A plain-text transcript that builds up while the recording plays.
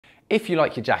If you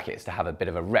like your jackets to have a bit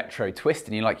of a retro twist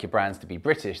and you like your brands to be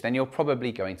British, then you're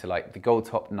probably going to like the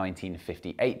GOLDTOP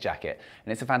 1958 jacket.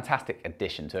 And it's a fantastic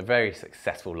addition to a very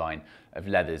successful line of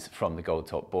leathers from the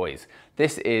GOLDTOP boys.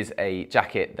 This is a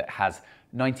jacket that has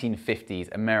 1950s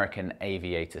American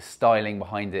aviator styling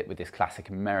behind it with this classic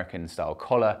American style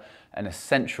collar and a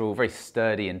central, very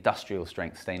sturdy industrial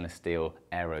strength stainless steel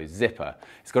aero zipper.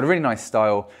 It's got a really nice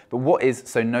style, but what is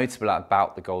so noticeable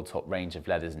about the GOLDTOP range of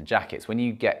leathers and jackets, when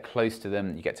you get close to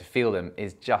them, you get to feel them,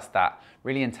 is just that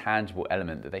really intangible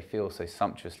element that they feel so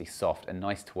sumptuously soft and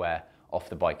nice to wear off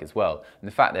the bike as well. And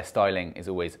the fact their styling is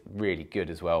always really good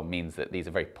as well means that these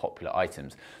are very popular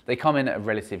items. They come in at a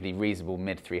relatively reasonable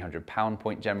mid £300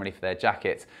 point generally for their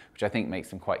jackets, which I think makes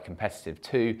them quite competitive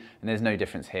too. And there's no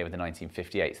difference here with the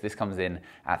 1958. So this comes in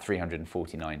at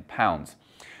 £349.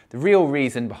 The real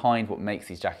reason behind what makes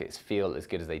these jackets feel as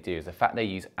good as they do is the fact they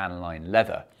use aniline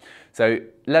leather. So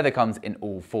leather comes in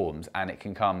all forms and it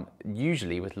can come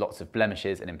usually with lots of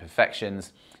blemishes and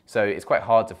imperfections. So it's quite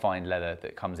hard to find leather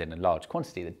that comes in a large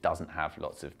quantity that doesn't have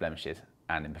lots of blemishes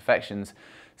and imperfections.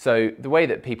 So the way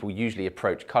that people usually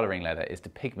approach colouring leather is to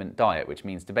pigment dye it, which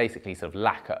means to basically sort of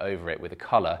lacquer over it with a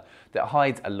colour that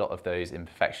hides a lot of those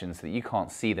imperfections so that you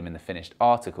can't see them in the finished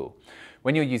article.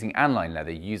 When you're using aniline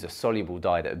leather, you use a soluble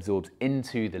dye that absorbs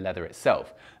into the leather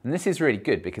itself. And this is really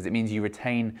good because it means you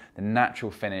retain the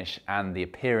natural finish and the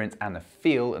appearance and the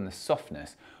feel and the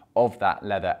softness of that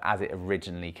leather as it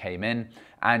originally came in,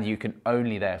 and you can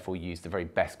only therefore use the very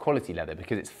best quality leather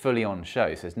because it's fully on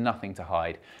show, so there's nothing to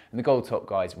hide. And the GOLDTOP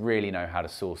guys really know how to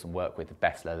source and work with the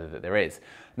best leather that there is.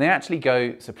 And they actually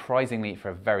go surprisingly for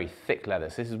a very thick leather.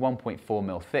 So this is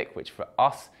 1.4mm thick, which for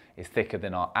us is thicker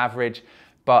than our average.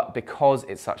 But because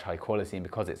it's such high quality and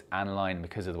because it's aniline,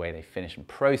 because of the way they finish and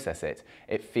process it,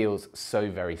 it feels so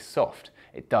very soft.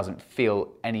 It doesn't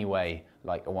feel any way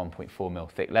like a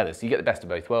 1.4mm thick leather. So you get the best of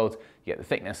both worlds, you get the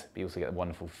thickness, but you also get the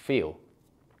wonderful feel.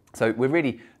 So we're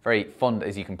really very fond,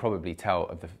 as you can probably tell,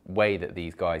 of the way that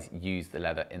these guys use the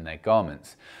leather in their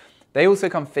garments. They also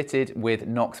come fitted with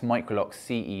Knox Microlock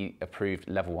CE approved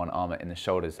level 1 armour in the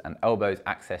shoulders and elbows,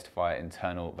 accessed via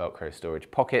internal Velcro storage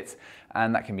pockets,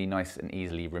 and that can be nice and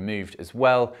easily removed as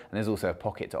well. And there's also a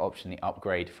pocket to optionally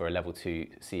upgrade for a level 2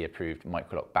 CE approved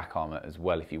Microlock back armour as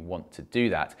well if you want to do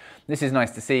that. This is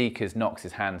nice to see because Knox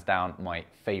is hands down my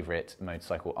favourite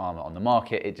motorcycle armour on the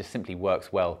market. It just simply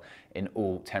works well in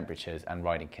all temperatures and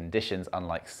riding conditions,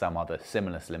 unlike some other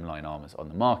similar slimline armours on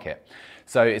the market.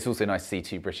 So it's also nice to see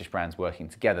two British brands working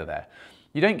together there.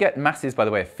 You don't get masses, by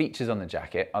the way, of features on the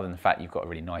jacket, other than the fact you've got a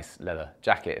really nice leather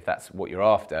jacket, if that's what you're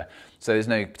after. So there's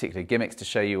no particular gimmicks to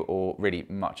show you or really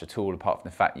much at all, apart from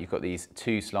the fact you've got these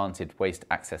two slanted waist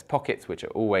access pockets, which are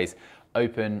always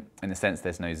open in the sense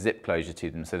there's no zip closure to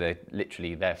them. So they're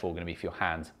literally therefore going to be for your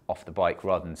hands off the bike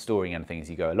rather than storing anything as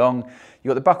you go along. You've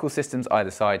got the buckle systems either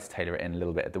side to tailor it in a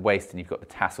little bit at the waist, and you've got the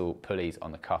tassel pulleys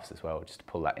on the cuffs as well, just to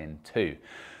pull that in too.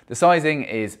 The sizing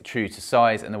is true to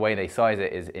size, and the way they size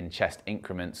it is in chest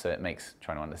increments, so it makes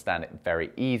trying to understand it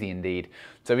very easy indeed.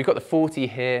 So we've got the 40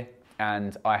 here,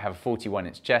 and I have a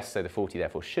 41-inch chest, so the 40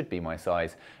 therefore should be my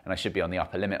size, and I should be on the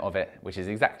upper limit of it, which is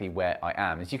exactly where I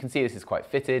am. As you can see, this is quite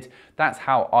fitted. That's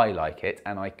how I like it,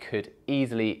 and I could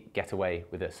easily get away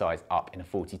with a size up in a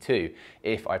 42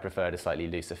 if I preferred a slightly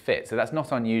looser fit. So that's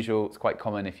not unusual. It's quite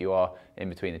common if you are in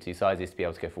between the two sizes to be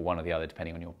able to go for one or the other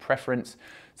depending on your preference.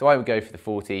 So I would go for the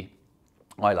 40.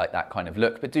 I like that kind of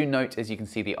look, but do note, as you can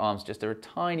see, the arms just are a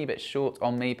tiny bit short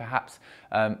on me, perhaps.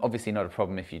 Obviously not a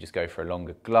problem if you just go for a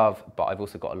longer glove, but I've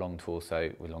also got a long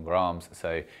torso with longer arms, so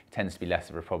it tends to be less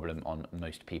of a problem on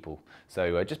most people.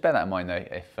 So just bear that in mind though,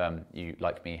 if you,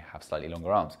 like me, have slightly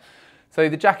longer arms. So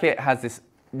the jacket has this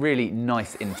really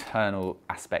nice internal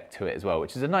aspect to it as well,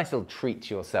 which is a nice little treat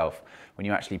to yourself when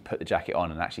you actually put the jacket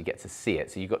on and actually get to see it.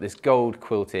 So you've got this gold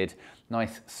quilted,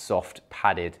 nice soft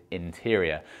padded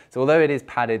interior. So although it is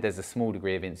padded, there's a small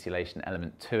degree of insulation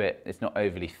element to it. It's not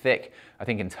overly thick. I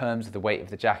think in terms of the weight of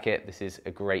the jacket, this is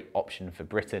a great option for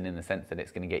Britain in the sense that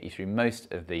it's going to get you through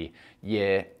most of the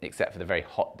year, except for the very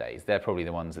hot days. They're probably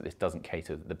the ones that this doesn't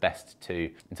cater the best to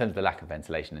in terms of the lack of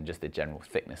ventilation and just the general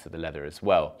thickness of the leather as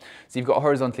well. So you've got a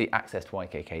horizontally accessed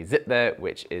YKK zip there,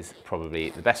 which is probably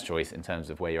the best choice in terms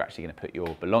of where you're actually going to put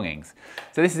your belongings.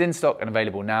 So this is in stock and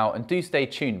available now, and do stay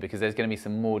tuned because there's going to be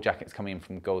some more jackets coming in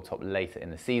from GOLDTOP later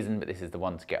in the season, but this is the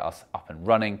one to get us up and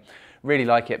running. Really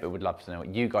like it, but would love to know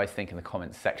what you guys think in the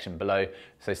comments section below.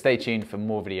 So stay tuned for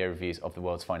more video reviews of the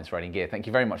world's finest riding gear. Thank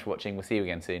you very much for watching. We'll see you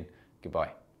again soon.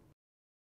 Goodbye.